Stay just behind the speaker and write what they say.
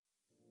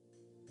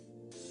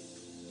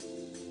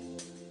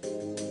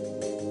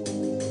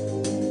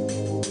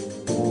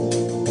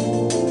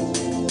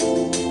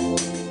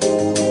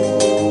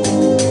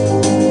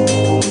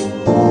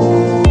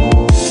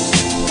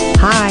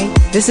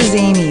This is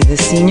Amy, the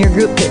Senior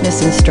Group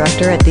Fitness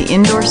Instructor at the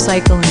Indoor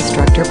Cycle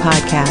Instructor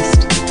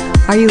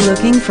Podcast. Are you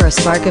looking for a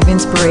spark of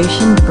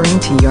inspiration to bring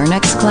to your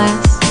next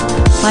class?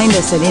 Find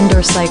us at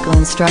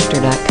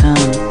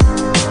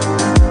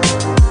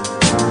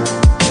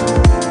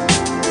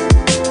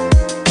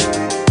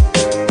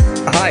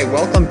indoorcycleinstructor.com. Hi,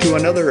 welcome to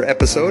another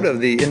episode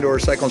of the Indoor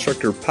Cycle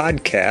Instructor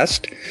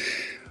Podcast.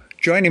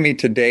 Joining me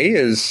today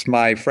is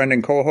my friend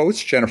and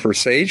co-host, Jennifer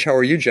Sage. How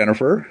are you,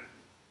 Jennifer?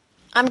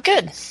 I'm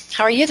good.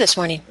 How are you this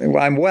morning?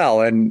 Well, I'm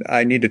well, and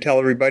I need to tell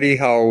everybody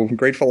how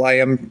grateful I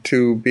am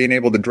to being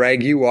able to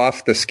drag you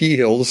off the ski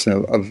hills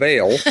of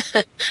Vail.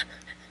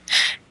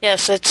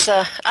 Yes, it's.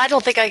 I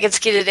don't think I could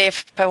ski today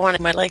if I wanted.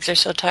 My legs are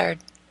so tired.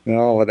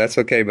 No, that's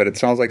okay, but it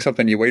sounds like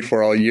something you wait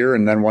for all year,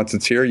 and then once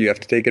it's here, you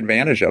have to take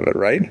advantage of it,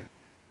 right?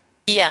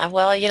 Yeah,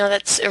 well,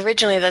 that's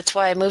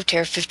why I moved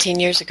here 15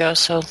 years ago,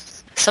 so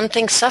some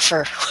things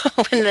suffer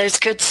when there's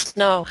good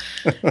snow.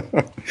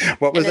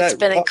 What was that? It's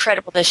been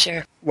incredible this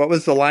year. What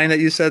was the line that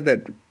you said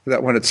that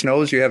when it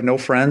snows, you have no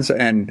friends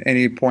and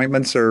any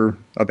appointments are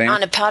abandoned?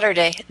 On a powder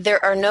day.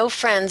 There are no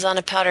friends on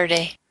a powder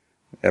day.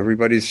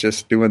 Everybody's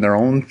just doing their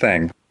own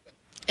thing.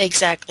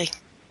 Exactly.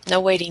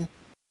 No waiting.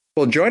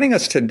 Well, joining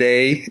us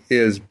today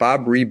is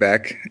Bob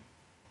Rebeck.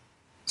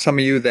 Some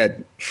of you that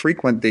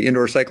frequent the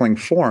indoor cycling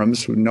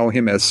forums who know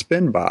him as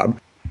Spin Bob.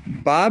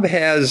 Bob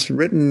has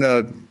written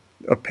a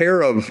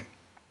pair of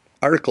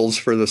articles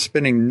for the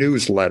Spinning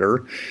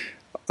newsletter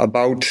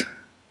about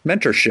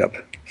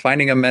mentorship,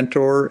 finding a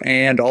mentor,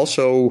 and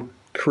also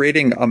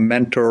creating a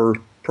mentor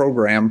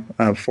program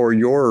for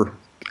your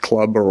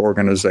club or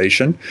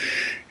organization.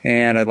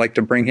 And I'd like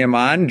to bring him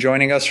on,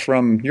 joining us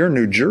from your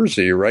New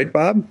Jersey, right,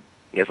 Bob?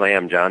 Yes, I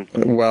am, John.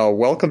 Well,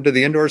 welcome to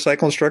the Indoor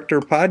Cycle Instructor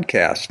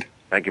Podcast.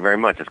 Thank you very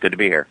much. It's good to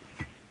be here.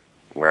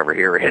 Wherever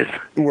here is.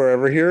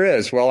 Wherever here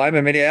is. Well, I'm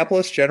in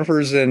Minneapolis.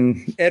 Jennifer's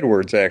in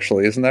Edwards,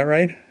 actually. Isn't that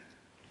right?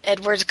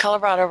 Edwards,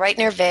 Colorado, right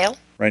near Vail.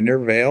 Right near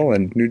Vail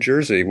and New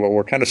Jersey. Well,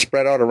 we're kind of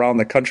spread out around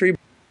the country.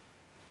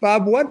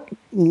 Bob, what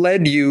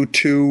led you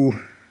to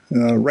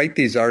write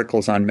these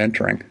articles on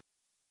mentoring?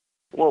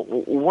 Well,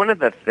 one of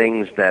the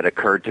things that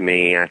occurred to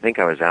me, I think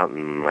I was out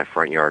in my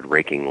front yard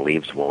raking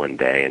leaves one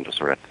day and just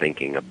sort of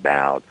thinking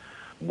about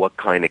what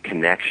kind of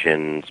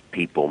connections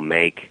people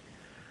make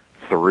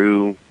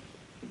through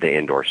the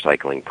indoor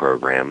cycling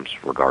programs,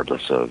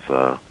 regardless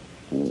of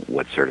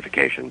what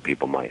certification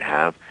people might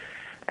have,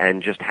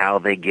 and just how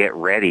they get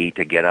ready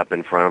to get up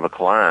in front of a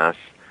class.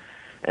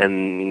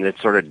 And it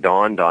sort of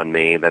dawned on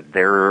me that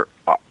there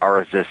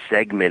is a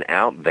segment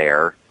out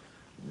there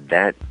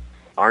that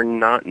are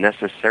not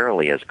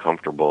necessarily as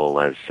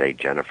comfortable as, say,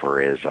 Jennifer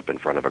is up in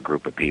front of a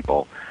group of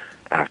people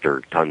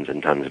after tons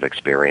and tons of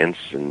experience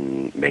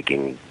and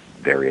making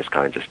various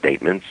kinds of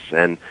statements.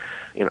 And,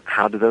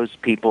 how do those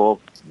people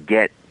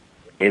get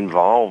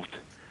involved,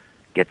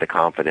 get the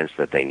confidence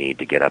that they need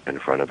to get up in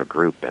front of a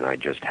group? And I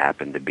just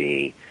happened to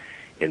be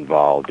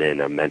involved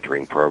in a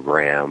mentoring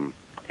program,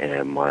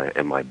 and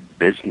my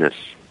business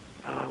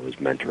was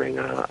mentoring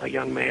a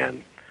young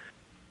man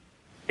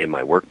in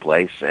my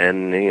workplace,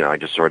 and I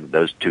just sort of,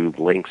 those two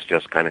links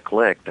just kind of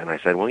clicked, and I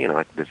said,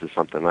 well, this is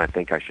something I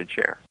think I should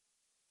share.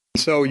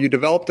 So you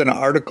developed an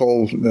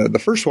article. The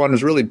first one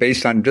is really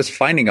based on just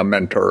finding a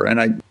mentor, and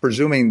I'm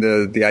presuming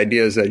the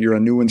idea is that you're a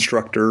new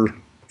instructor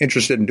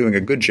interested in doing a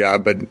good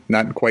job, but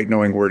not quite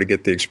knowing where to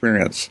get the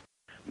experience.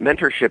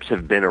 Mentorships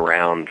have been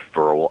around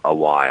for a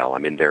while. I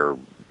mean, they're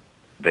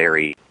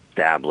very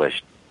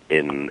established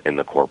in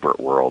the corporate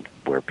world,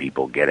 where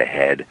people get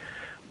ahead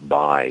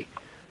by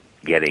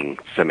getting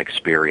some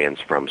experience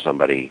from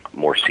somebody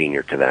more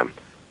senior to them,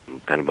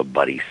 kind of a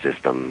buddy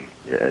system,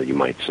 you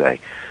might say.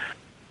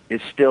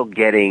 It's still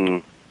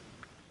getting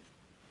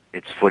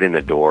its foot in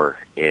the door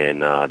in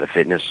the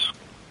fitness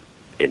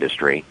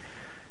industry.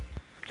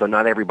 So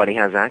not everybody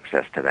has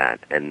access to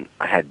that. And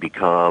I had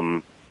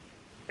become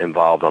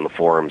involved on the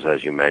forums,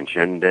 as you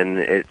mentioned, and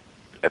it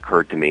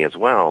occurred to me as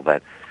well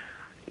that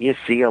you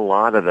see a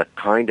lot of the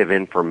kind of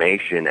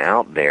information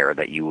out there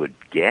that you would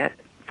get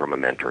from a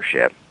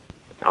mentorship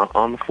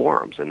on the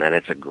forums, and that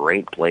it's a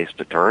great place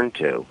to turn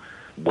to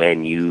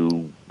when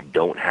you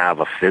don't have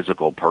a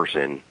physical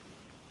person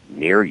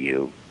near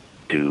you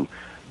to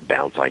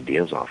bounce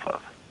ideas off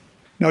of.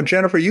 Now,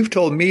 Jennifer, you've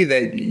told me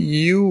that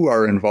you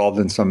are involved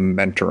in some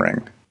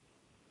mentoring.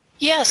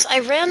 Yes, I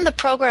ran the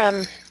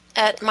program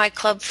at my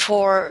club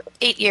for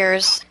 8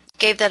 years,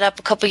 gave that up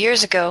a couple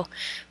years ago.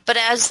 But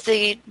as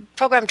the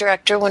program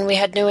director, when we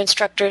had new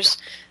instructors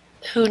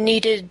who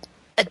needed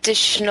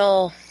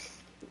additional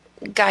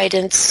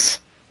guidance,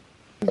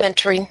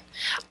 mentoring,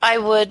 I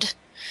would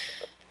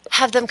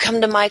have them come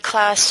to my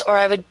class, or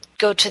I would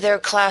go to their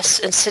class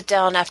and sit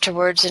down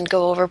afterwards and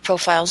go over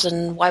profiles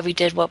and why we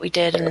did what we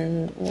did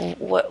and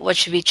what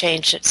should be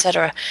changed,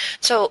 etc.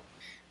 So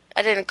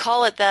I didn't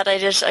call it that. I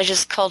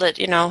just called it,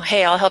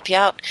 hey, I'll help you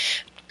out.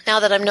 Now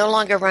that I'm no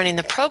longer running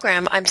the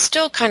program, I'm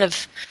still kind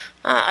of,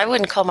 I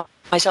wouldn't call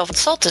myself a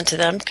consultant to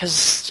them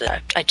because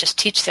I just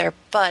teach there,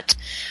 but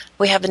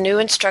we have a new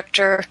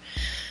instructor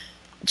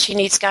she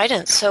needs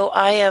guidance. So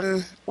I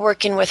am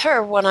working with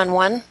her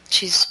one-on-one.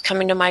 She's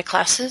coming to my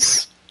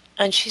classes,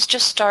 and she's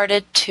just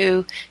started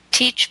to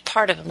teach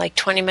part of them, like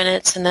 20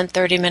 minutes and then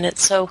 30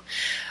 minutes. So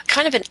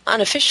kind of an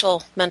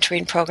unofficial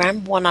mentoring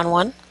program,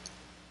 one-on-one.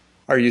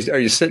 Are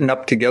you sitting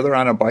up together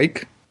on a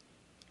bike?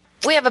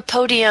 We have a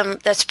podium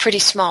that's pretty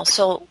small,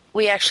 so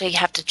we actually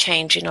have to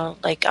change,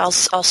 like I'll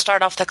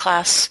start off the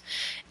class.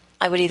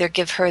 I would either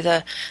give her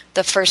the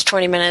first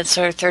 20 minutes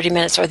or 30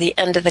 minutes or the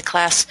end of the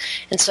class.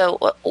 And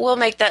so we'll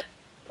make that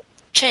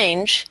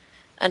change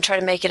and try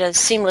to make it as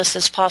seamless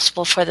as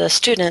possible for the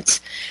students.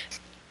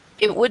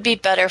 It would be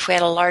better if we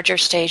had a larger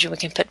stage and we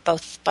can put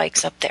both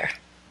bikes up there.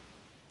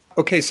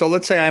 Okay, so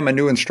let's say I'm a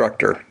new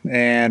instructor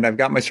and I've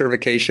got my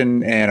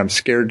certification and I'm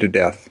scared to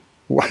death.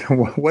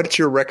 What's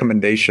your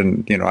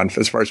recommendation,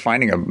 as far as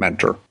finding a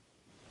mentor?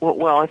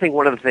 Well, I think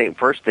one of the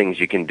first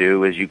things you can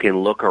do is you can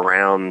look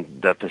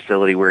around the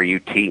facility where you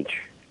teach.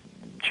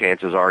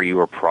 Chances are you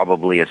were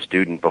probably a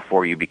student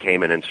before you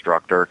became an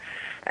instructor,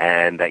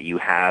 and that you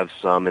have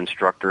some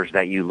instructors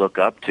that you look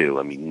up to.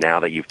 I mean,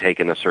 now that you've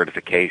taken the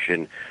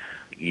certification,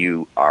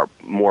 you are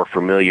more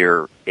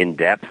familiar in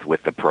depth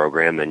with the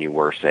program than you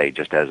were, say,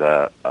 just as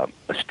a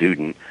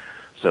student.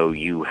 So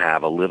you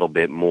have a little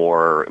bit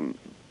more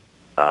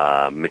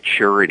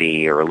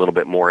maturity or a little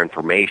bit more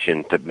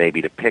information to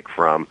pick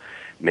from.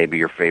 Maybe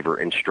your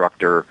favorite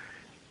instructor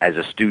as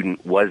a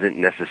student wasn't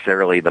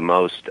necessarily the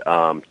most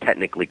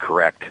technically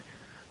correct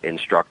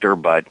instructor,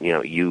 but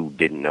you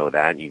didn't know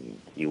that.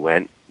 You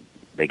went,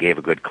 they gave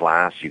a good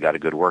class, you got a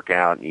good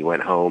workout, and you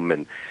went home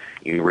and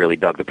you really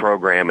dug the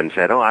program and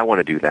said, "Oh, I want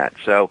to do that."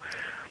 So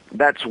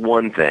that's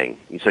one thing.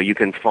 So you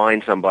can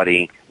find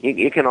somebody.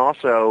 You can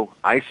also,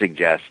 I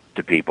suggest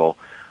to people,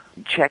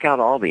 check out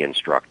all the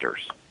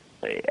instructors.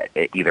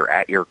 Either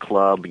at your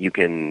club, you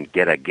can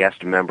get a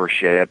guest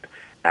membership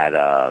at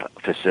a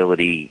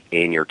facility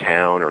in your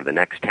town or the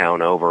next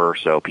town over,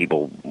 so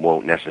people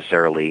won't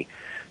necessarily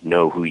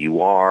know who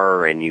you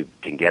are, and you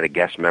can get a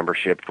guest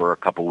membership for a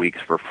couple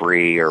weeks for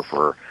free or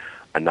for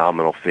a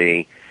nominal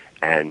fee,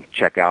 and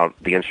check out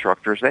the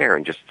instructors there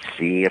and just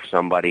see if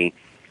somebody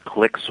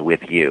clicks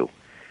with you.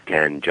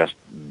 Can just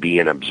be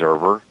an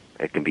observer.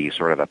 It can be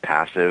sort of a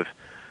passive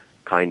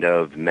kind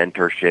of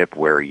mentorship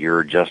where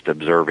you're just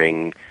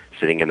observing,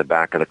 sitting in the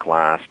back of the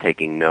class,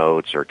 taking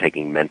notes or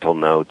taking mental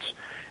notes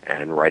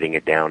and writing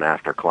it down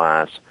after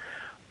class.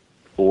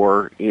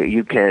 Or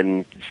you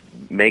can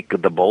make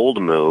the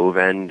bold move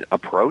and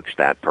approach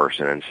that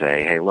person and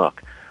say, "Hey,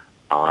 look,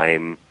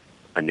 I'm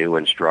a new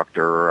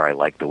instructor. I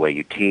like the way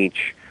you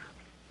teach.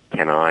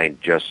 Can I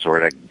just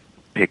sort of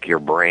pick your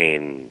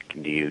brain?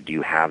 Do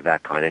you have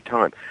that kind of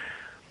time?"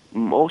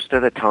 Most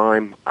of the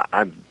time,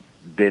 I've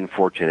been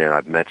fortunate.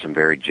 I've met some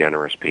very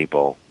generous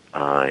people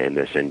in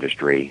this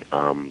industry,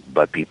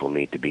 but people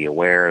need to be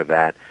aware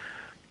that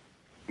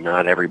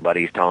not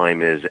everybody's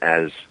time is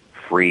as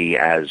free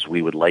as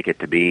we would like it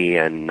to be,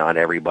 and not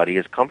everybody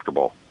is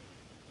comfortable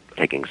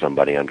taking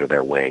somebody under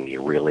their wing.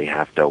 You really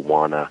have to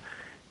want to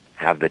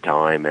have the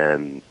time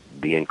and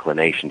the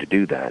inclination to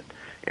do that.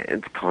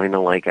 It's kind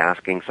of like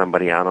asking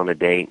somebody out on a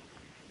date.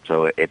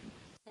 So if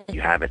you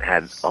haven't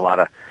had a lot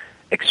of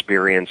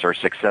experience or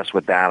success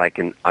with that, I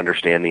can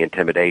understand the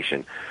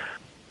intimidation.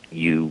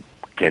 You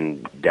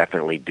can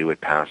definitely do it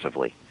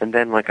passively. And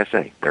then, like I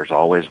say, there's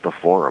always the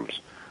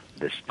forums.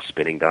 This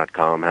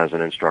spinning.com has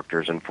an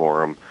instructors and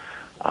forum.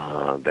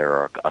 There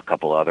are a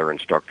couple other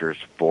instructors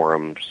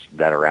forums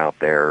that are out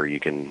there.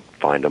 You can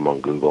find them on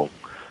Google.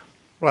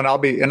 Well, and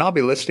I'll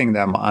be listing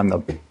them on the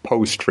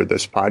post for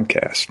this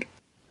podcast.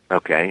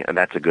 Okay, and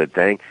that's a good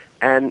thing.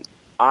 And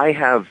I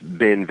have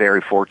been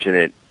very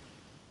fortunate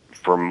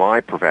for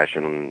my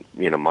profession,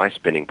 my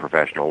spinning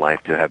professional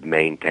life, to have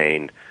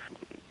maintained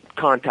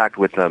contact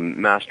with a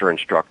master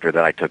instructor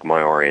that I took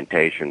my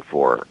orientation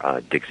for.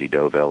 Dixie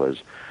Doville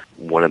is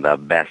one of the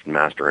best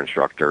master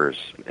instructors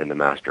in the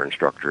Master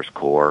Instructors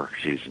Corps.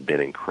 She's been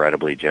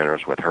incredibly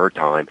generous with her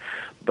time,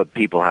 but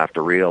people have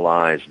to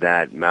realize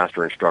that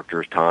master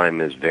instructors'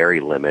 time is very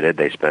limited.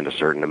 They spend a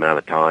certain amount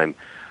of time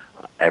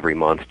every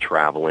month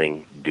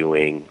traveling,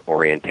 doing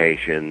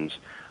orientations.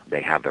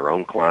 They have their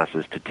own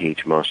classes to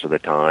teach most of the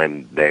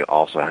time. They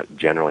also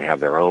generally have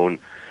their own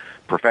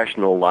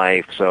professional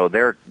life, so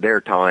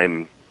their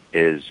time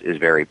is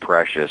very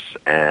precious,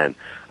 and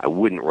I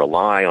wouldn't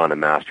rely on a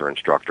master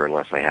instructor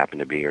unless they happen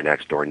to be your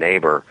next door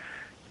neighbor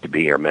to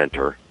be your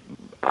mentor.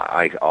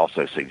 I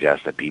also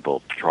suggest that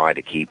people try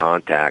to keep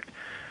contact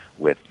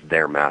with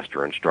their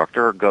master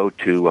instructor, or go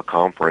to a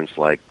conference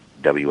like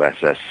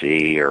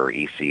WSSC or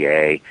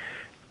ECA,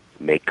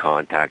 make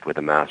contact with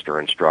a master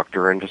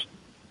instructor, and just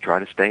try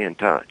to stay in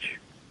touch.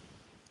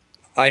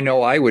 I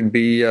know I would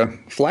be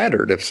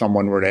flattered if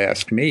someone were to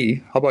ask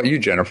me. How about you,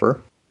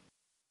 Jennifer?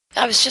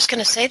 I was just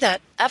going to say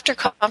that after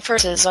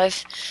conferences,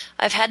 I've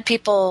had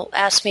people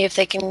ask me if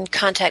they can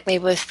contact me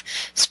with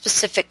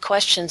specific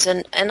questions,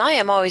 and I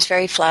am always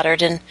very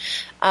flattered, and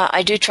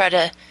I do try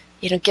to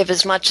give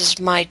as much as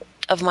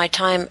of my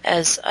time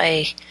as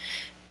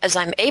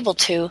I'm able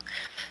to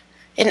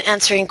in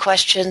answering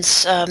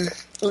questions.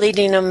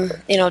 leading them,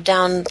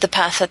 down the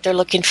path that they're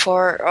looking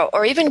for,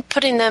 or even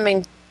putting them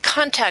in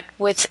contact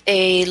with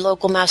a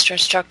local master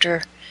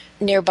instructor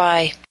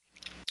nearby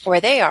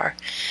where they are.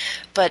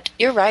 But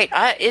you're right.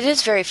 It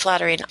is very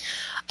flattering.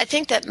 I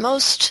think that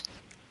most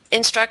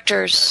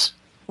instructors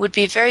would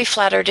be very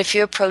flattered if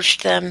you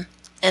approached them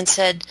and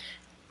said,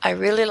 I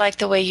really like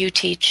the way you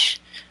teach.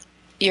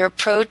 Your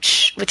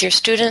approach with your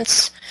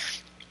students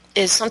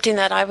is something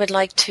that I would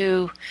like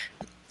to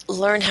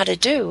learn how to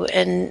do.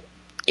 And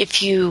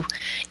if you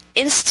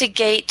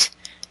instigate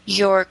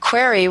your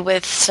query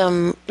with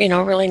some,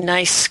 really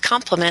nice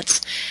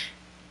compliments,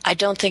 I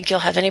don't think you'll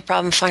have any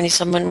problem finding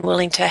someone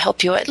willing to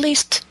help you, at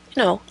least,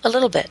 a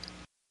little bit.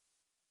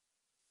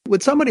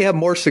 Would somebody have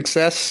more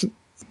success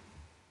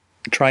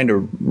trying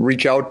to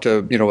reach out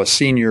to, a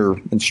senior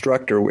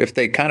instructor if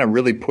they kind of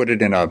really put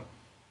it in a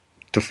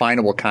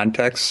definable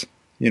context?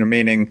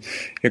 Meaning,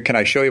 can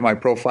I show you my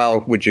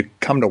profile? Would you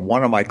come to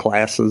one of my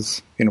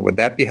classes? Would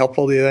that be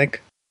helpful, do you think?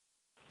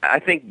 I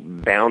think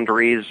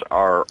boundaries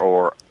are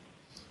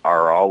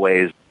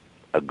always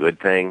a good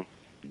thing.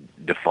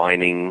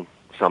 Defining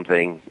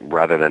something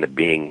rather than it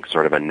being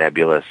sort of a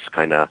nebulous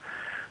kind of,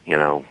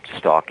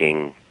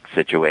 stalking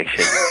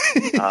situation.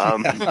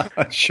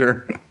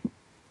 Sure.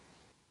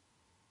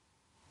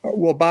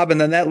 Well, Bob,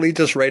 and then that leads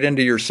us right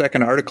into your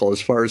second article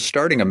as far as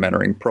starting a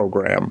mentoring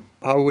program.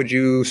 How would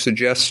you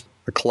suggest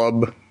a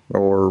club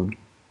or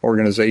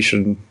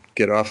organization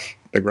get off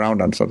the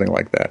ground on something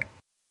like that?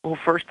 Well,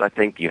 first, I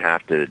think you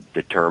have to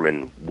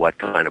determine what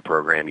kind of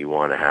program you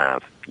want to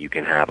have. You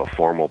can have a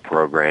formal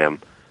program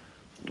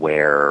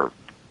where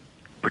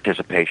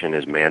participation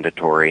is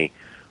mandatory,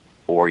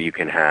 or you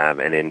can have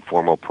an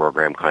informal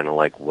program, kind of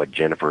like what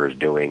Jennifer is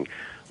doing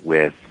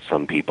with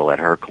some people at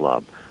her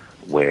club,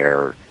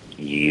 where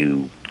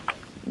you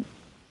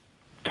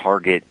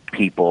target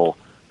people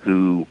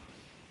who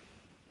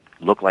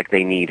look like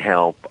they need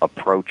help,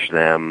 approach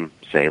them,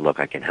 say, look,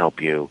 I can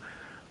help you.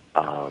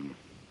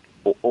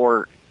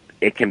 Or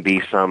it can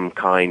be some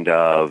kind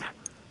of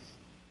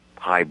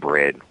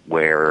hybrid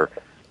where,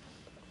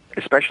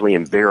 especially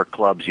in bigger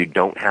clubs, you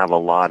don't have a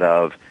lot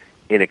of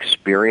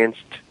inexperienced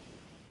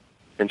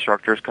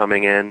instructors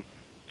coming in.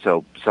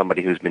 So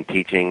somebody who's been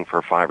teaching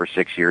for 5 or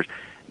 6 years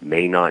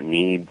may not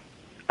need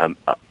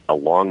a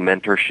long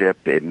mentorship.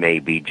 It may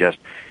be just,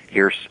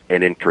 here's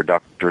an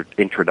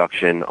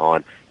introduction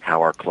on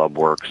how our club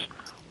works,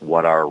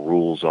 what our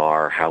rules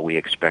are, how we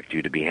expect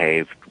you to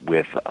behave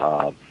with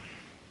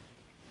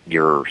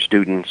your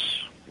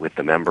students, with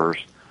the members.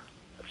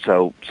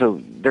 So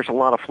there's a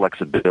lot of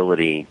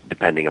flexibility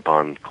depending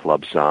upon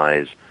club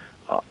size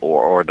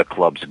or the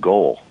club's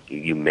goal.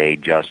 You may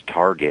just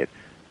target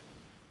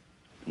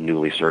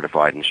newly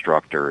certified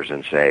instructors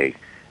and say,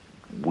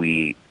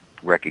 we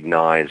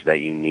recognize that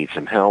you need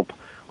some help,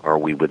 or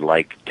we would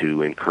like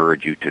to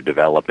encourage you to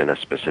develop in a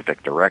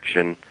specific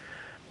direction.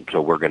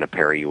 So we're going to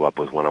pair you up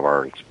with one of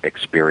our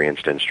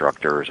experienced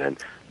instructors, and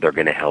they're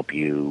going to help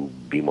you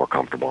be more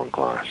comfortable in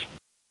class.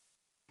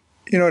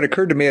 It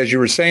occurred to me as you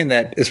were saying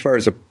that, as far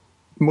as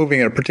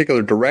moving in a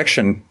particular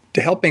direction,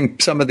 to helping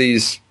some of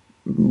these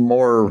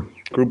more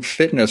group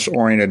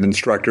fitness-oriented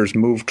instructors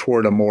move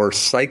toward a more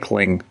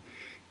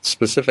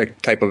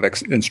cycling-specific type of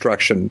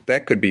instruction,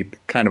 that could be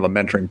kind of a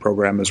mentoring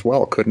program as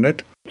well, couldn't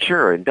it?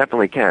 Sure, it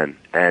definitely can.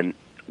 And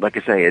like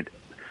I say,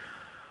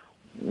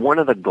 one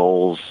of the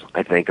goals,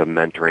 I think, of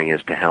mentoring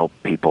is to help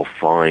people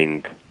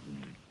find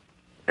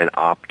an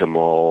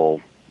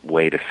optimal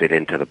way to fit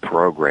into the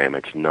program.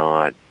 It's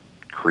not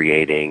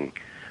creating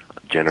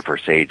Jennifer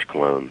Sage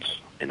clones,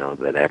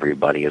 that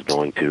everybody is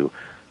going to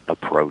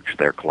approach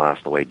their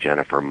class the way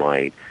Jennifer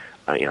might.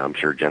 I'm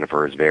sure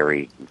Jennifer is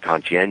very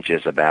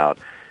conscientious about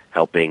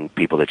helping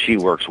people that she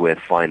works with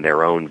find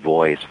their own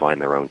voice,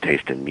 find their own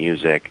taste in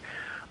music,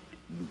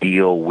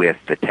 deal with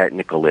the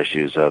technical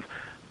issues of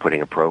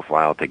putting a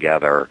profile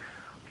together,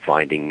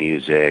 finding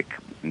music,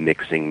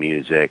 mixing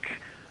music,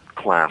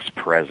 class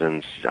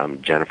presence.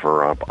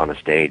 Jennifer up on a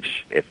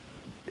stage, if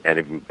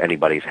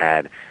anybody's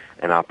had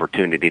an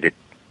opportunity to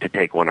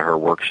take one of her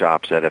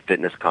workshops at a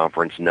fitness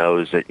conference,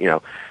 knows that,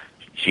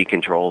 she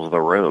controls the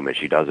room and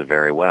she does it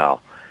very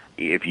well.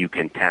 If you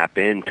can tap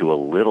into a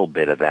little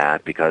bit of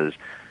that, because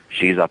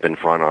she's up in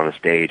front on a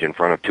stage in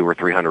front of 200 or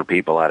 300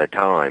 people at a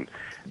time,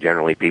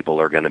 generally people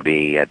are going to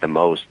be at the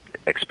most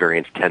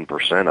experienced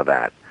 10% of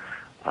that.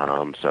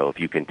 So if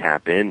you can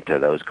tap into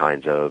those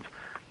kinds of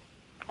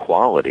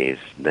qualities,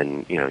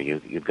 then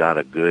you've got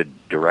a good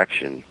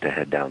direction to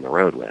head down the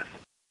road with.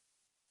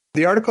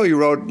 The article you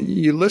wrote,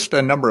 you list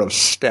a number of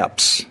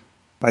steps.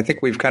 I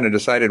think we've kind of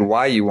decided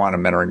why you want a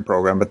mentoring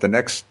program, but the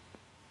next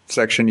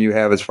section you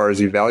have as far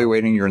as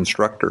evaluating your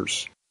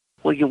instructors.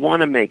 Well, you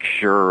want to make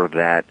sure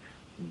that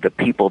the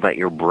people that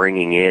you're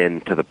bringing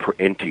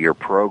into your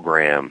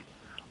program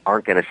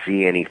aren't going to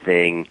see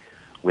anything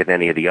with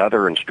any of the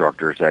other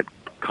instructors that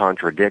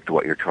contradict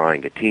what you're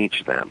trying to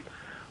teach them.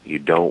 You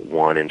don't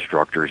want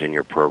instructors in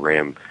your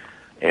program,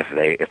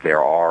 if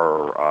there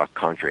are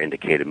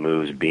contraindicated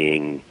moves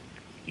being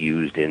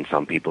used in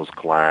some people's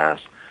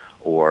class,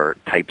 or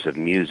types of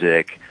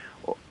music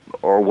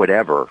or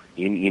whatever.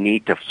 You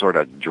need to sort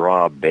of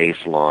draw a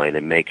baseline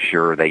and make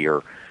sure that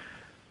your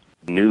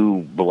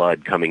new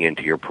blood coming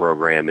into your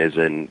program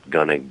isn't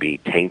going to be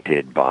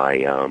tainted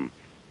by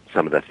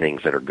some of the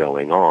things that are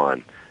going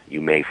on.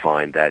 You may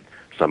find that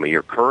some of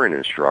your current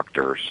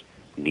instructors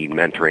need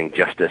mentoring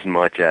just as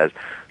much as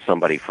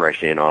somebody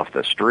fresh in off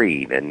the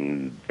street,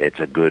 and it's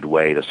a good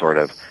way to sort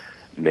of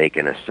make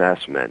an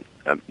assessment.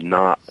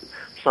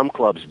 Some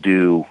clubs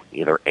do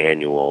either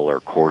annual or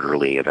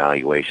quarterly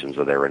evaluations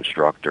of their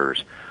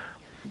instructors.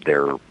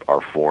 There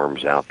are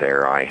forms out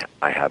there. I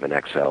have an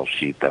Excel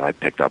sheet that I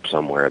picked up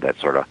somewhere that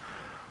sort of,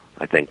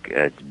 I think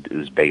it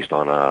is based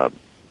on a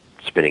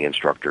Spinning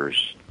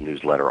Instructors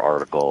newsletter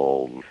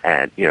article,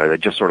 and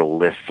it just sort of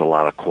lists a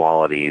lot of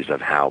qualities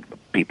of how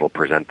people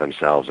present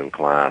themselves in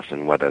class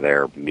and whether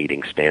they're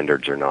meeting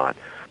standards or not.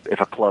 If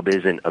a club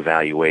isn't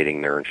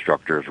evaluating their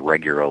instructors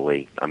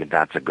regularly, I mean,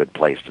 that's a good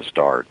place to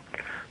start,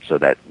 so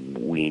that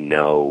we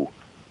know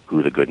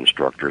who the good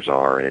instructors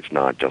are, and it's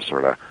not just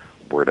sort of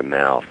word of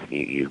mouth.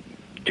 You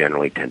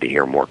generally tend to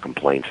hear more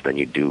complaints than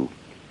you do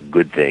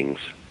good things,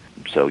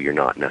 so you're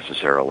not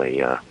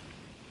necessarily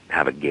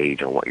have a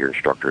gauge on what your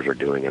instructors are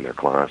doing in their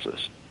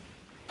classes.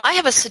 I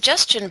have a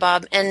suggestion,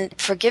 Bob, and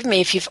forgive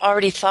me if you've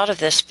already thought of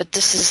this, but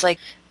this is like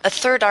a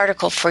third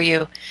article for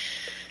you.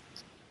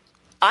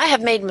 I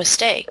have made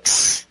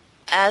mistakes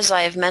as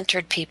I have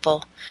mentored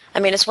people. I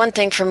mean, it's one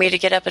thing for me to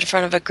get up in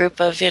front of a group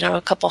of,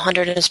 a couple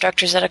hundred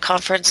instructors at a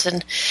conference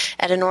and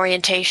at an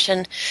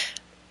orientation.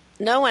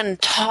 No one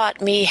taught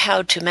me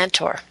how to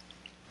mentor,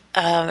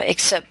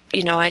 except,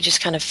 I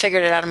just kind of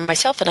figured it out on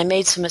myself, and I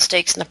made some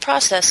mistakes in the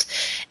process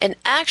and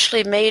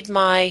actually made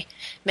my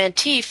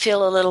mentee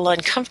feel a little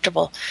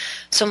uncomfortable.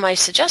 So my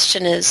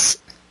suggestion is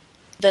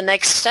the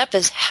next step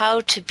is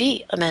how to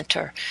be a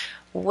mentor.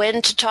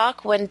 When to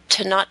talk, when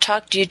to not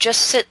talk. Do you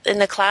just sit in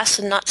the class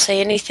and not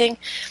say anything?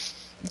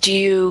 Do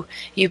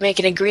you make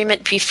an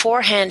agreement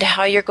beforehand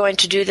how you're going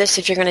to do this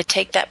if you're going to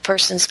take that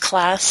person's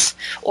class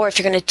or if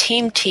you're going to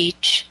team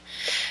teach?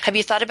 Have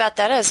you thought about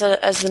that as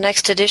the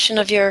next edition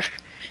of your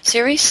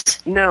series?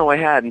 No, I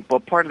hadn't.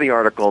 But part of the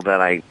article that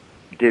I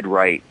did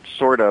write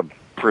sort of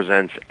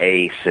presents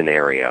a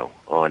scenario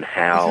on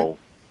how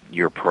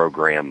your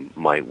program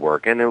might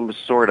work, and it was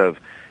sort of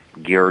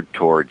geared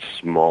towards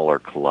smaller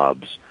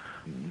clubs.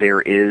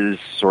 There is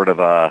sort of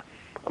a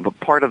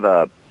part of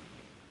the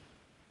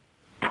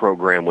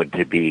program would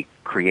to be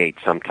create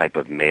some type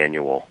of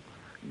manual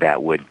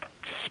that would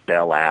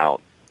spell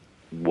out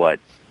what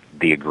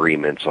the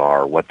agreements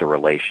are, what the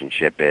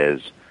relationship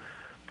is,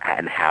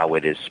 and how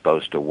it is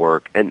supposed to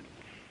work. And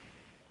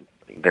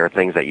there are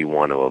things that you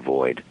want to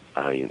avoid.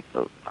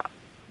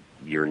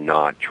 You're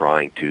not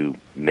trying to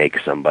make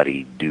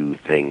somebody do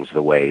things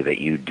the way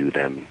that you do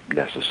them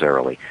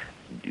necessarily.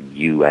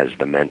 You as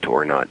the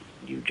mentor, not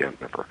you,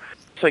 Jennifer.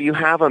 So you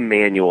have a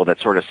manual that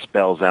sort of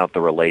spells out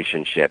the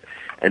relationship,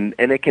 and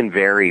it can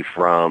vary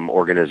from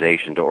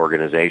organization to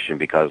organization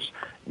because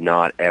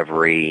not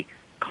every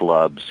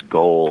club's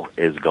goal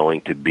is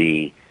going to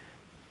be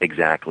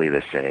exactly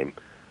the same.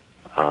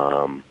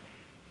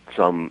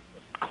 Some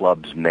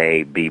clubs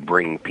may be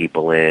bringing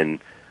people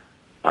in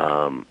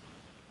on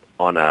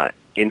a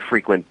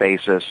infrequent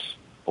basis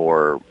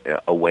or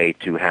a way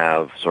to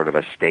have sort of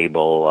a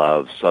stable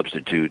of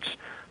substitutes.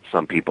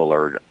 Some people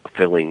are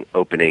filling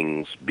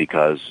openings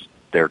because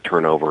their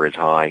turnover is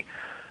high.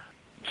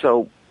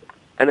 So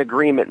an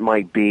agreement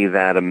might be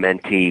that a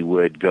mentee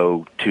would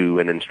go to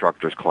an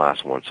instructor's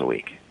class once a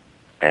week,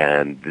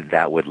 and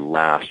that would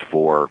last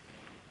for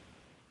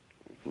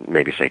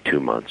maybe, say, 2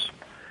 months.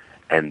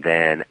 And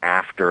then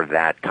after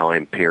that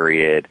time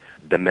period,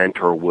 the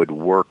mentor would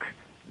work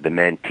the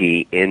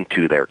mentee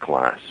into their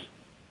class,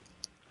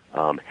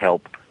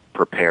 help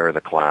prepare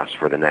the class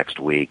for the next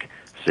week,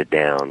 sit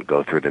down,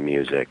 go through the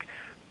music,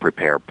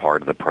 prepare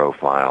part of the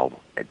profile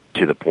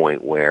to the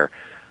point where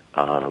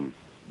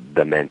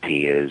the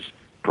mentee is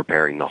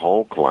preparing the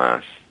whole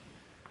class,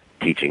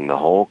 teaching the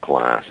whole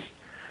class,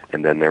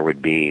 and then there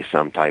would be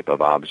some type of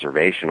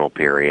observational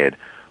period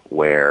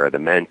where the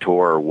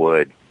mentor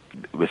would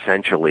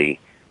essentially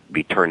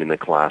be turning the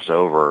class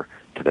over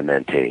to the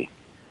mentee,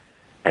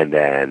 and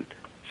then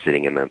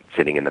sitting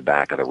in the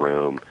back of the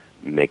room,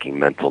 making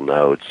mental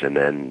notes, and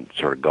then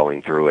sort of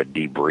going through a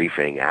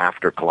debriefing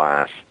after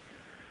class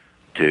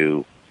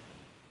to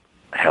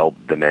help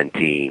the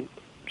mentee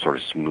sort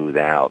of smooth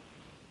out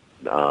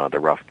the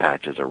rough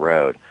patches of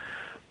road.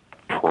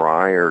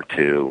 Prior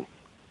to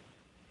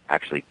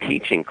actually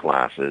teaching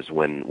classes,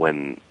 when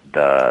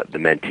the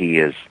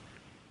mentee is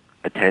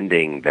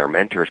attending their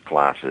mentor's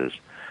classes,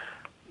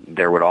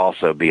 there would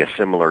also be a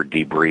similar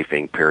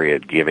debriefing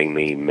period, giving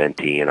the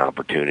mentee an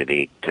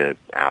opportunity to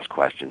ask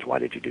questions. Why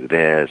did you do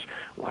this?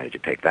 Why did you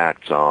pick that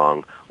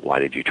song? Why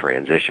did you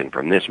transition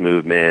from this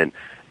movement?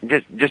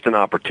 Just an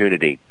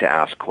opportunity to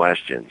ask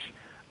questions.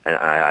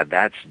 And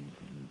that's,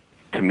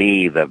 to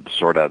me, the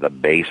sort of the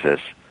basis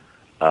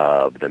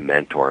of the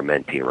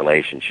mentor-mentee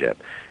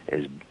relationship,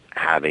 is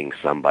having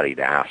somebody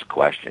to ask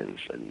questions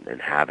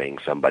and having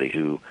somebody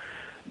who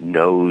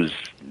knows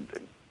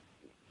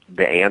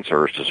the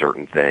answers to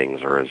certain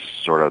things, or is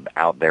sort of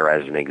out there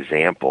as an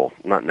example,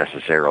 not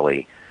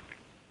necessarily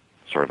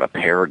sort of a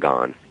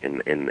paragon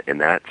in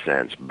that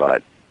sense,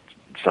 but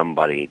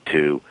somebody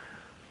to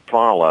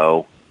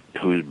follow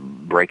who's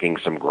breaking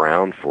some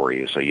ground for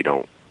you so you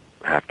don't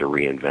have to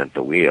reinvent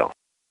the wheel.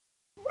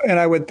 And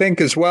I would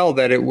think as well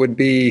that it would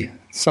be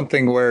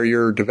something where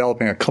you're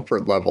developing a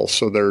comfort level,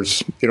 so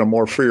there's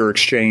more freer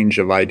exchange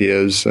of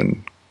ideas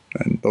and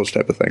those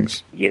type of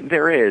things. Yeah,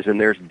 there is, and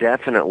there's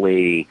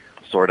definitely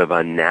sort of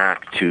a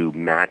knack to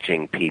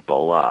matching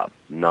people up.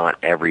 Not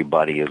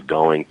everybody is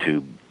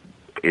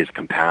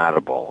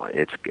compatible.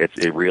 It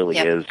really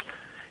Yep. is,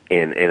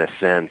 in a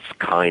sense,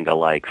 kind of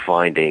like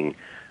finding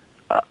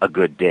a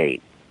good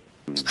date.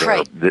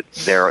 Right.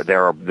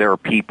 There are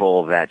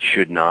people that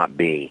should not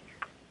be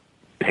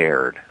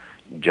paired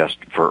just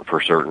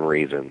for certain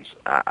reasons.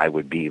 I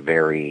would be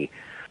very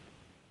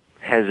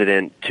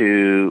hesitant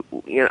to,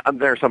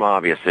 there are some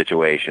obvious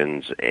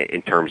situations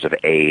in terms of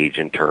age,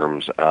 in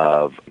terms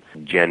of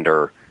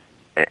gender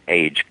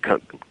age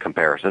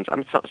comparisons.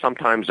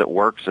 Sometimes it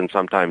works and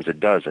sometimes it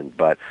doesn't,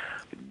 but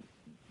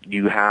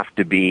you have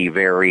to be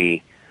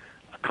very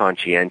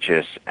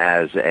conscientious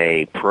as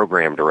a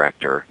program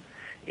director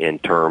in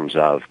terms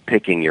of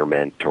picking your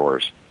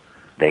mentors.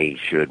 They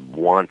should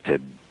want to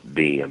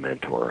be a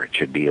mentor. It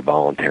should be a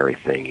voluntary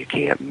thing. You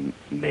can't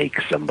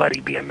make somebody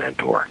be a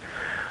mentor.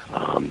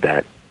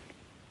 That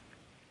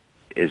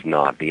is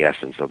not the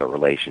essence of the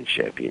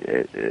relationship.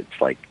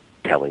 It's like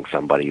telling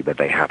somebody that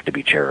they have to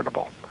be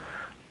charitable.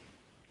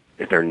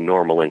 If their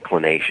normal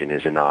inclination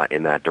is not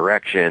in that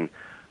direction,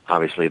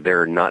 obviously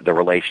they're not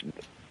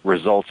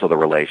results of the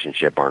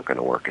relationship aren't going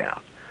to work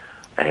out.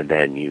 And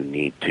then you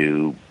need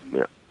to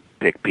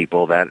pick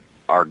people that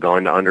are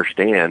going to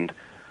understand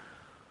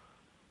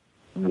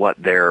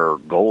what their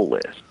goal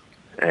is,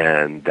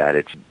 and that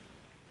it's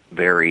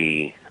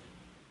very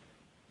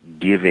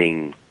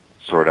giving,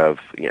 sort of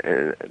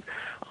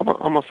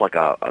almost like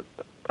a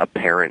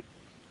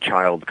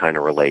parent-child kind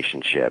of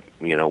relationship,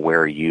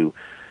 where you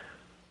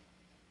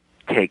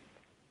take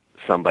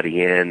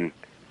somebody in,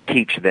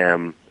 teach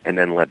them, and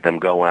then let them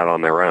go out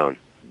on their own.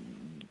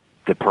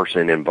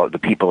 The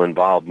people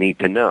involved need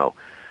to know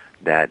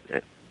that,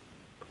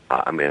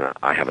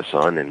 I have a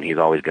son, and he's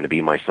always going to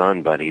be my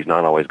son, but he's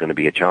not always going to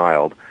be a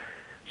child.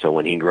 So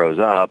when he grows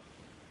up,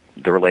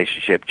 the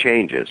relationship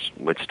changes.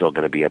 It's still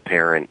going to be a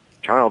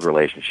parent-child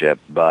relationship,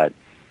 but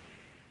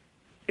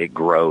it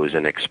grows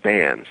and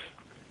expands.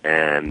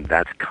 And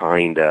that's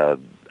kind of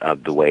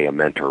the way a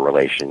mentor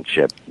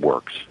relationship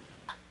works.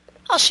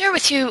 I'll share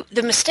with you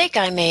the mistake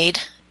I made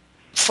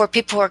for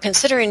people who are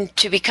considering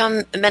to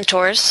become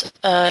mentors.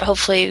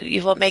 Hopefully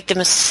you won't make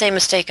the same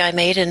mistake I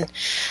made. And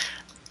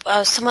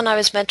someone I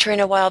was mentoring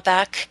a while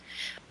back,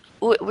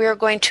 we were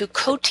going to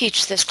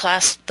co-teach this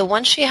class. The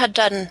one she had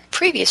done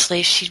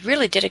previously, she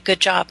really did a good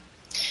job.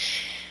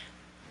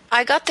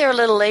 I got there a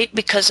little late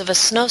because of a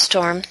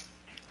snowstorm,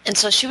 and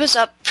so she was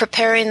up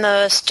preparing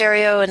the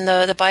stereo and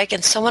the bike,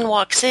 and someone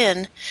walks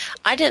in.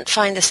 I didn't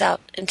find this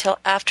out until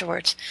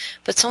afterwards,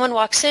 but someone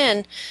walks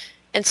in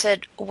and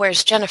said,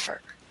 "Where's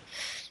Jennifer?"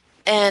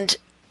 And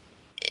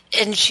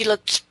she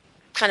looked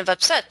kind of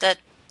upset that,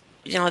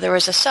 there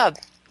was a sub.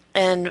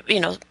 And,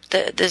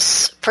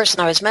 this person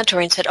I was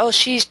mentoring said, "Oh,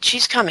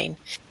 she's coming."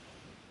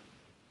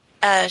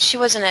 She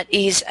wasn't at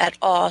ease at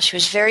all. She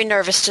was very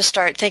nervous to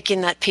start,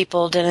 thinking that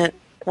people didn't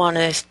want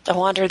to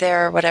wander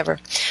there or whatever.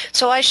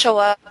 So I show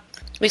up,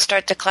 we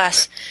start the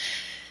class,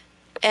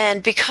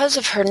 and because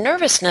of her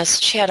nervousness,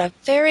 she had a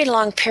very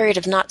long period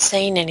of not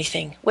saying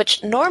anything,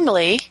 which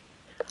normally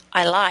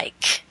I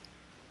like.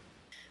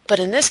 But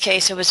in this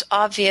case, it was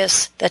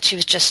obvious that she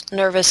was just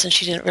nervous and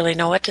she didn't really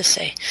know what to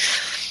say.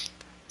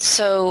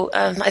 So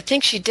I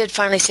think she did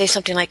finally say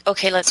something like,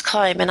 "Okay, let's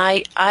climb." And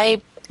I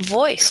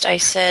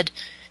said,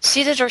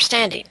 "Seated or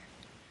standing?"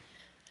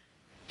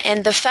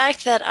 And the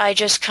fact that I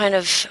just kind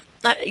of,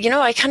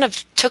 I kind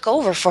of took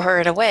over for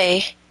her in a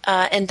way,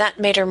 and that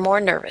made her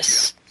more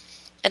nervous.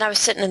 And I was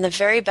sitting in the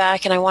very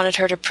back, and I wanted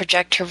her to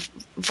project her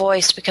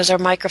voice because our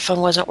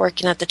microphone wasn't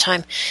working at the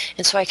time.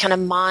 And so I kind of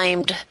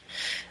mimed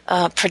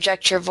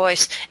project your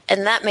voice,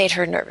 and that made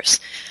her nervous.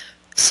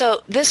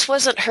 So this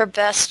wasn't her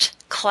best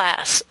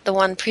class. The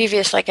one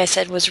previous, like I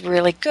said, was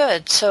really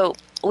good. So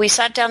we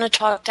sat down and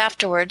talked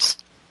afterwards,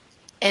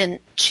 and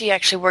she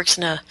actually works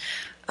in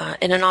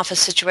an office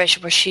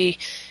situation where she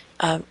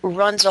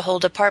runs a whole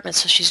department,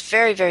 so she's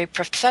very, very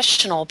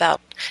professional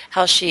about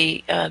how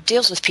she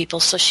deals with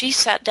people. So she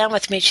sat down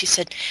with me and she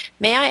said,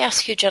 "May I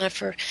ask you,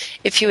 Jennifer,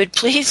 if you would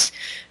please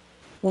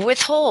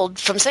withhold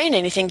from saying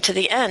anything to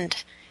the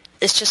end?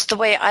 It's just the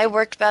way I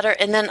worked better."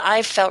 And then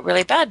I felt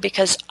really bad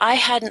because I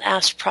hadn't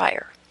asked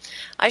prior.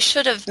 I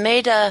should have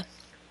made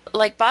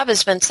like Bob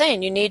has been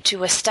saying, you need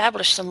to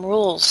establish some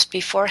rules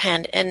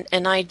beforehand,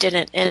 and I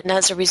didn't. And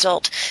as a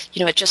result,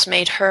 it just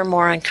made her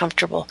more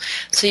uncomfortable.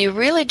 So you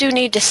really do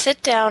need to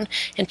sit down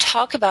and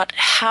talk about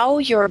how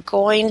you're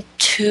going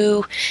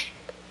to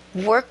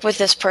work with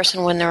this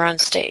person when they're on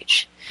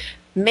stage.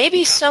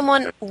 Maybe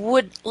someone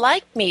would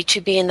like me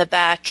to be in the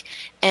back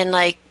and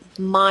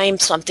mime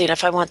something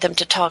if I want them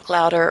to talk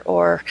louder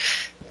or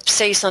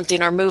say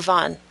something or move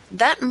on.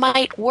 That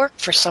might work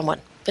for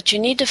someone, but you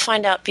need to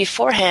find out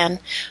beforehand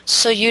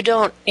so you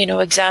don't,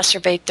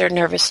 exacerbate their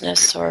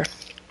nervousness. Or,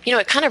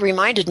 it kind of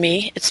reminded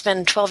me, it's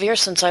been 12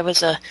 years since I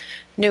was a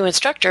new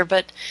instructor,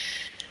 but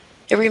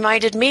it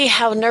reminded me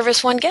how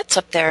nervous one gets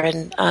up there.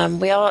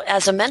 And we all,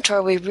 as a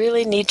mentor, we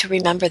really need to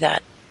remember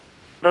that.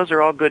 Those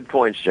are all good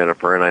points,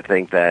 Jennifer, and I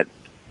think that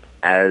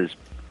as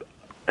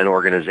an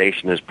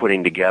organization is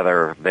putting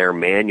together their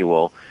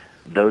manual,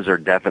 those are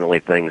definitely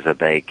things that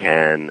they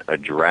can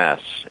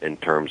address in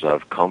terms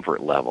of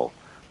comfort level.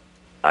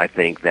 I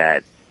think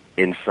that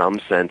in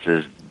some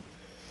senses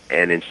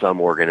and in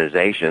some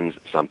organizations,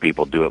 some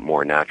people do it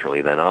more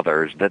naturally than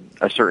others, that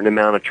a certain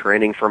amount of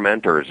training for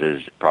mentors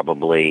is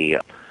probably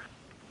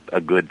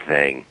a good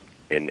thing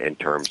in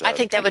terms of... I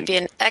think that would be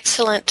an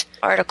excellent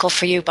article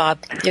for you, Bob.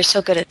 You're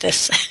so good at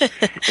this.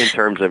 In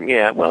terms of,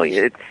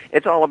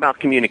 it's all about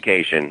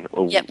communication.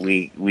 Yep.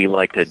 We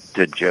like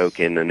to joke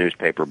in the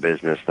newspaper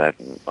business that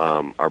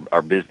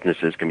our business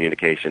is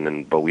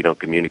communication, but we don't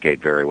communicate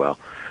very well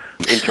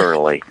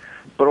internally.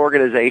 But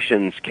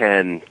organizations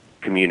can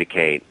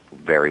communicate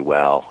very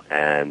well,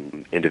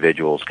 and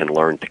individuals can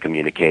learn to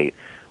communicate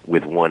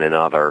with one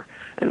another.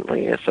 And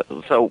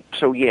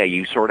so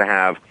you sort of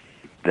have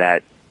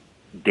that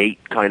date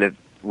kind of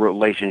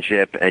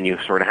relationship, and you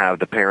sort of have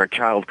the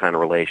parent-child kind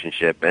of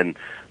relationship, and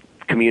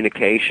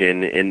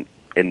communication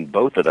in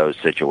both of those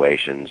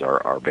situations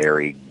are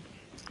very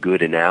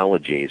good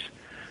analogies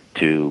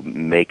to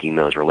making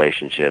those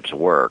relationships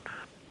work.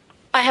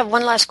 I have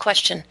one last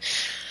question,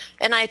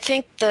 and I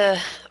think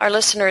our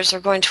listeners are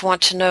going to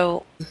want to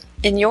know,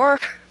 in your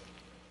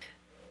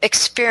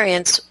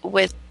experience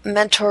with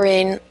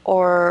mentoring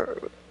or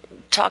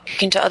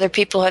talking to other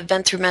people who have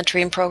been through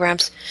mentoring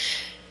programs,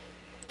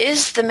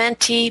 is the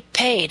mentee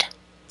paid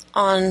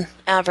on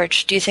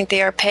average? Do you think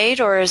they are paid,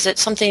 or is it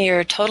something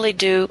you're totally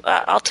due?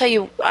 I'll tell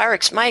you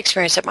my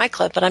experience at my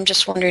club, but I'm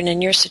just wondering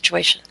in your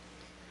situation.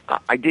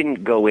 I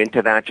didn't go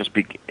into that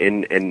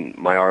in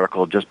my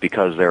article just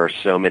because there are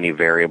so many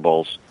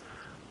variables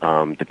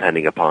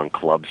depending upon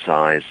club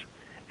size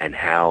and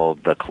how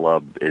the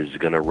club is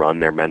going to run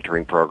their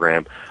mentoring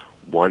program.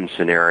 One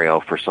scenario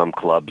for some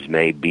clubs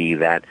may be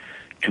that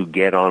to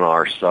get on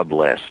our sub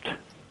list,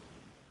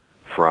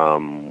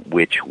 from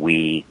which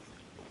we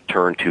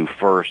turn to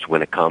first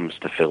when it comes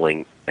to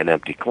filling an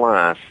empty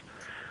class.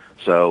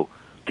 So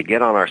to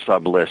get on our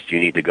sub list, you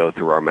need to go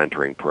through our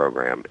mentoring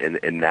program.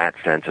 In that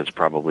sense, it's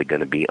probably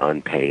going to be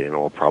unpaid, and it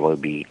will probably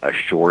be a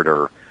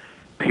shorter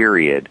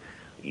period.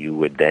 You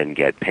would then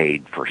get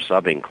paid for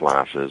subbing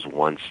classes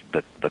once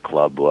the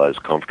club was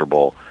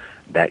comfortable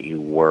that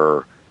you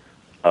were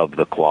of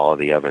the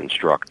quality of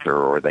instructor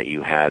or that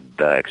you had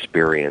the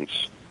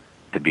experience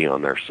to be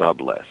on their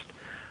sub list.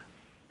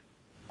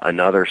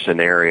 Another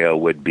scenario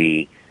would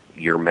be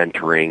you're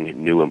mentoring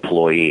new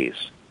employees,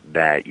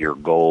 that your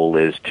goal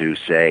is to,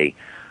 say,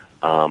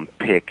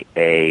 pick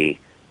a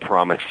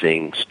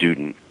promising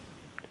student,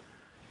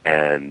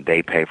 and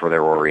they pay for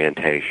their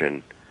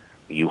orientation.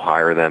 You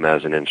hire them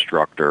as an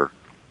instructor,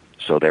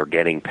 so they're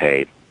getting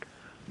paid.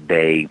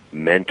 They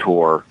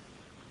mentor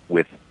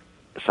with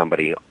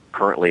somebody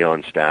currently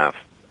on staff.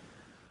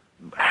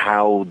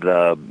 How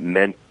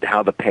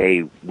the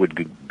pay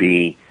would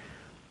be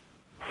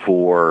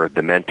for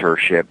the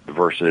mentorship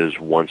versus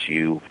once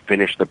you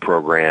finish the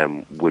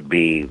program would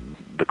be,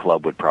 the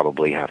club would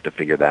probably have to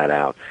figure that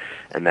out,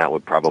 and that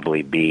would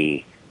probably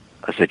be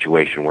a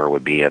situation where it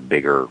would be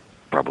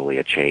probably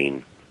a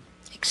chain.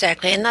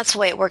 Exactly, and that's the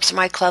way it works in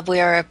my club. We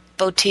are a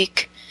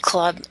boutique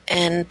club,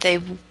 and they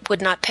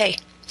would not pay.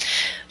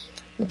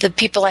 The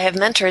people I have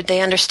mentored,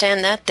 they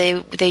understand that.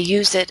 They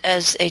use it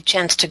as a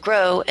chance to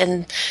grow,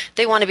 and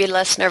they want to be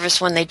less nervous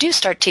when they do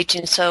start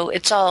teaching, so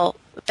it's all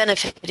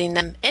benefiting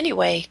them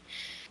anyway.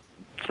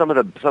 Some of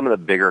the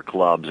bigger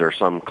clubs, or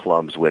some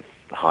clubs with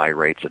high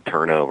rates of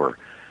turnover,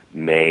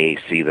 may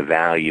see the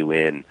value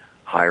in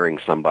hiring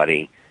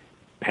somebody,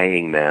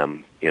 paying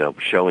them,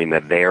 showing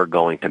that they're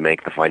going to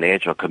make the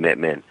financial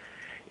commitment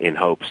in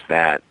hopes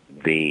that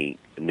the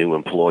new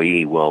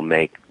employee will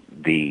make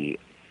the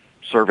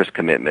service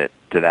commitment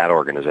to that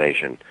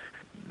organization.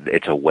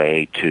 It's a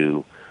way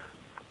to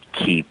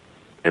keep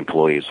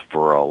employees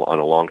on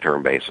a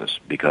long-term basis,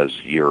 because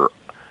you're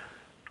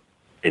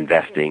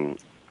investing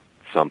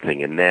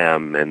something in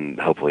them, and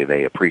hopefully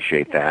they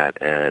appreciate that,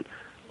 and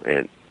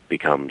it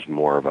becomes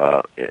more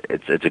of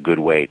it's a good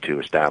way to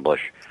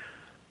establish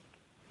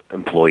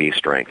employee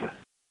strength.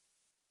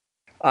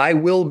 I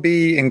will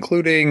be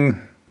including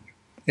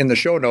in the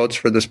show notes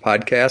for this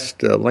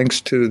podcast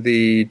links to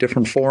the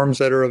different forums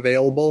that are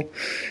available.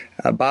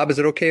 Bob, is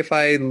it okay if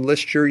I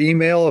list your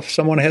email if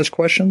someone has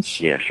questions?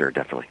 Yeah, sure,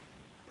 definitely.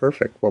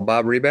 Perfect. Well,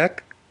 Bob Reback,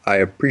 I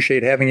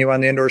appreciate having you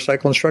on the Indoor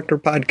Cycle Instructor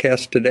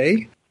podcast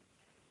today.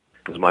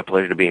 It was my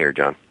pleasure to be here,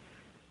 John.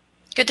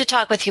 Good to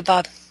talk with you,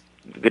 Bob.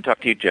 Good to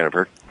talk to you,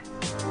 Jennifer.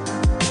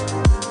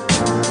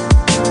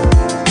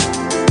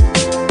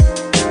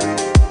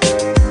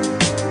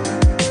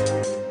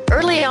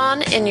 Early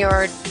on in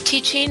your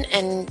teaching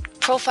and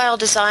profile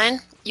design,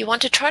 you want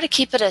to try to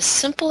keep it as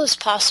simple as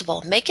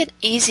possible. Make it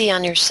easy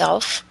on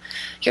yourself.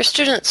 Your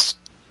students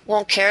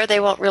won't care. They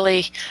won't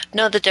really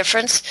know the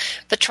difference.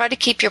 But try to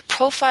keep your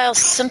profile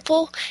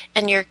simple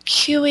and your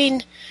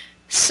cueing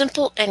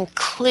simple and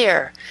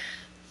clear.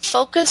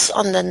 Focus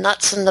on the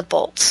nuts and the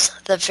bolts,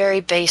 the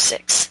very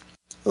basics.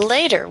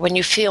 Later, when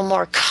you feel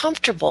more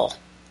comfortable,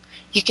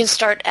 you can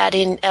start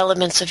adding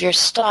elements of your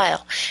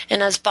style.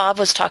 And as Bob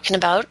was talking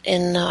about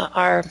in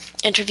our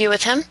interview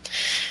with him,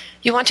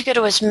 you want to go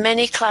to as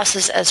many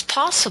classes as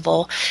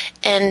possible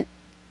and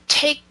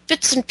take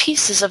bits and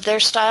pieces of their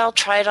style,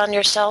 try it on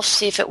yourself,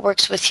 see if it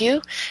works with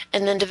you,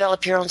 and then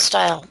develop your own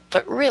style.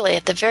 But really,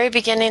 at the very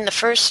beginning, the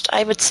first,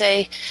 I would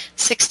say,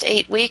 6 to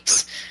 8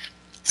 weeks,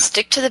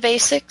 stick to the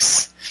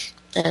basics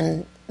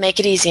and make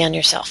it easy on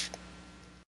yourself.